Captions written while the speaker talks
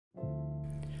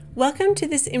Welcome to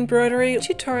this embroidery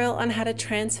tutorial on how to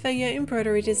transfer your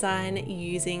embroidery design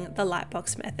using the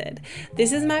Lightbox method.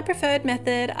 This is my preferred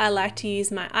method. I like to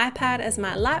use my iPad as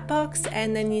my Lightbox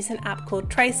and then use an app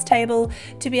called Trace-Table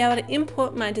to be able to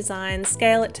import my design,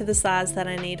 scale it to the size that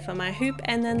I need for my hoop,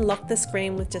 and then lock the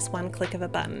screen with just one click of a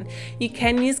button. You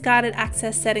can use guided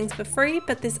access settings for free,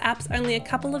 but this app's only a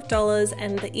couple of dollars,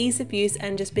 and the ease of use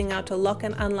and just being able to lock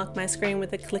and unlock my screen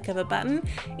with a click of a button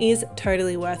is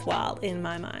totally worthwhile in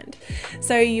my mind.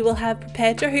 So you will have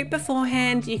prepared your hoop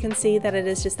beforehand. You can see that it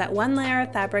is just that one layer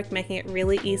of fabric, making it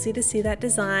really easy to see that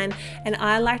design. And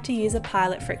I like to use a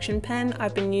Pilot Frixion pen.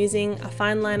 I've been using a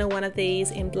fine liner one of these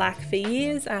in black for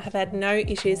years. I have had no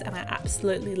issues and I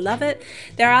absolutely love it.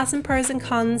 There are some pros and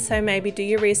cons, so maybe do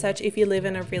your research if you live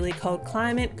in a really cold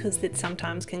climate, because it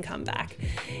sometimes can come back.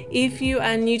 If you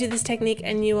are new to this technique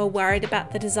and you are worried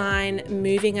about the design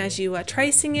moving as you are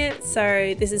tracing it,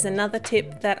 so this is another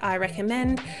tip that I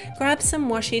recommend. Grab some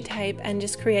washi tape and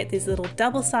just create these little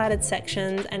double-sided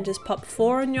sections and just pop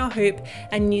 4 on your hoop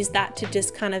and use that to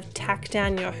just kind of tack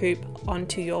down your hoop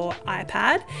onto your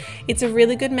iPad. It's a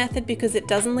really good method because it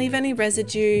doesn't leave any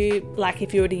residue, like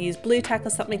if you were to use blue tack or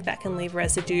something that can leave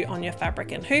residue on your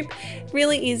fabric and hoop.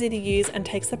 Really easy to use and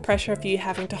takes the pressure of you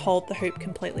having to hold the hoop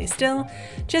completely still.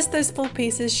 Just those 4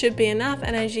 pieces should be enough,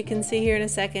 and as you can see here in a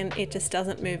second, it just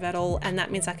doesn't move at all, and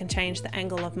that means I can change the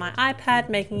angle of my iPad,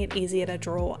 making it easier to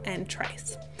draw and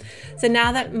trace. So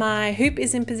now that my hoop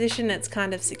is in position, it's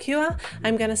kind of secure,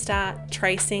 I'm going to start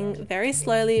tracing very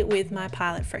slowly with my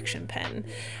Pilot Frixion pen.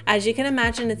 As you can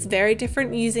imagine, it's very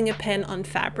different using a pen on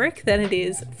fabric than it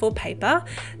is for paper.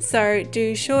 So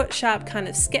do short, sharp kind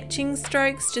of sketching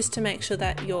strokes just to make sure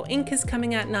that your ink is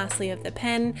coming out nicely of the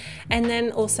pen, and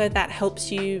then also that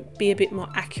helps you be a bit more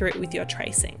accurate with your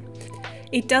tracing.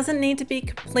 It doesn't need to be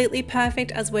completely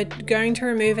perfect, as we're going to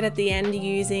remove it at the end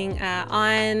using an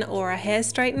iron or a hair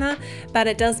straightener, but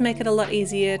it does make it a lot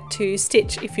easier to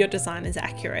stitch if your design is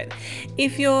accurate.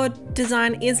 If your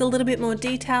design is a little bit more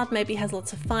detailed, maybe has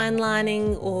lots of fine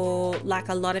lining or like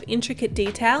a lot of intricate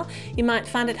detail, you might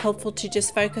find it helpful to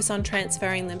just focus on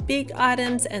transferring the big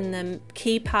items and the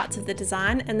key parts of the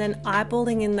design, and then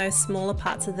eyeballing in those smaller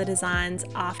parts of the designs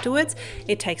afterwards.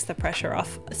 It takes the pressure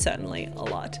off certainly a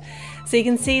lot. So you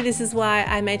can see this is why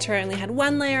I made sure I only had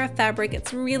 1 layer of fabric.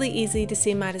 It's really easy to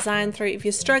see my design through. If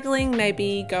you're struggling,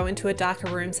 maybe go into a darker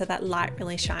room so that light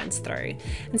really shines through.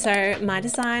 And so my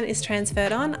design is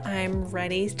transferred on. I'm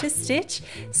ready to stitch.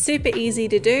 Super easy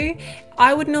to do.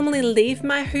 I would normally leave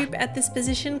my hoop at this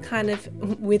position, kind of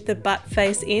with the butt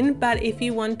face in, but if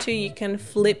you want to, you can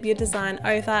flip your design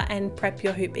over and prep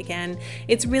your hoop again.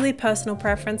 It's really personal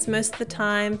preference. Most of the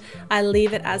time I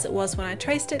leave it as it was when I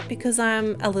traced it because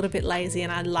I'm a little bit lazy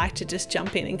and I like to just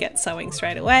jump in and get sewing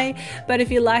straight away. But if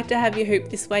you like to have your hoop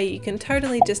this way, you can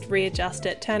totally just readjust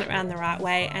it, turn it around the right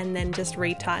way, and then just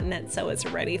retighten it so it's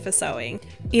ready for sewing.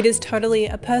 It is totally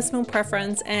a personal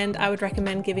preference, and I would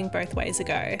recommend giving both ways a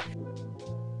go.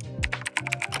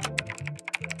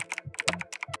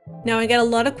 Now I get a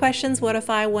lot of questions, what if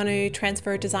I want to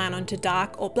transfer a design onto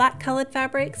dark or black colored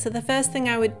fabric? So the first thing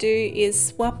I would do is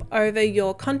swap over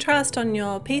your contrast on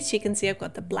your piece. You can see I've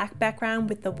got the black background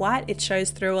with the white. It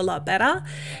shows through a lot better.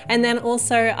 And then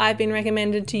also I've been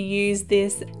recommended to use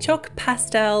this chalk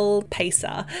pastel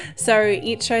pacer. So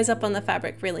it shows up on the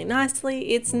fabric really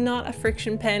nicely. It's not a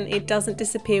friction pen. It doesn't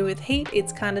disappear with heat.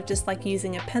 It's kind of just like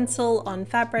using a pencil on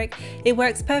fabric. It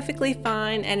works perfectly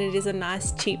fine, and it is a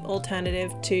nice cheap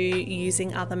alternative to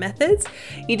using other methods.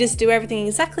 You just do everything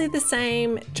exactly the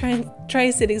same,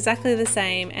 trace it exactly the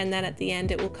same, and then at the end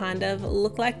it will kind of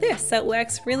look like this. So it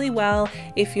works really well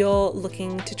if you're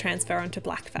looking to transfer onto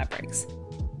black fabrics.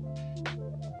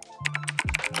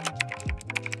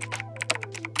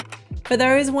 For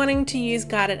those wanting to use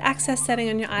guided access setting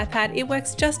on your iPad, it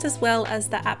works just as well as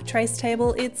the app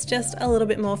Trace-Table. It's just a little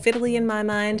bit more fiddly in my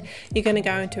mind. You're going to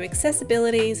go into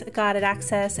accessibilities, guided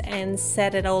access, and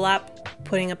set it all up,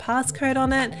 putting a passcode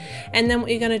on it. And then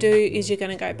what you're going to do is you're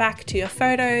going to go back to your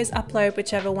photos, upload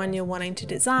whichever one you're wanting to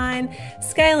design,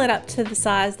 scale it up to the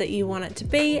size that you want it to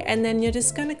be, and then you're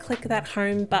just going to click that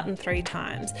home button 3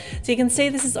 times. So you can see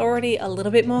this is already a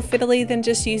little bit more fiddly than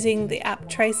just using the app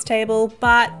Trace-Table,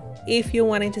 but if you're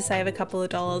wanting to save a couple of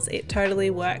dollars, it totally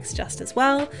works just as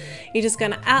well. You're just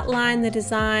going to outline the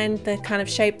design, the kind of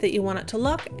shape that you want it to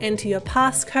look, enter your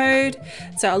passcode.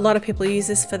 So a lot of people use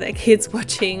this for their kids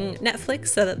watching Netflix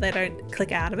so that they don't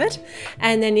click out of it.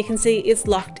 And then you can see it's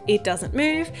locked, it doesn't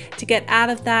move. To get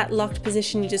out of that locked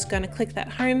position, you're just going to click that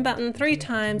home button 3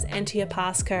 times, enter your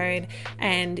passcode,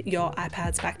 and your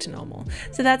iPad's back to normal.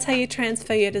 So that's how you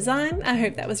transfer your design. I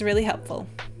hope that was really helpful.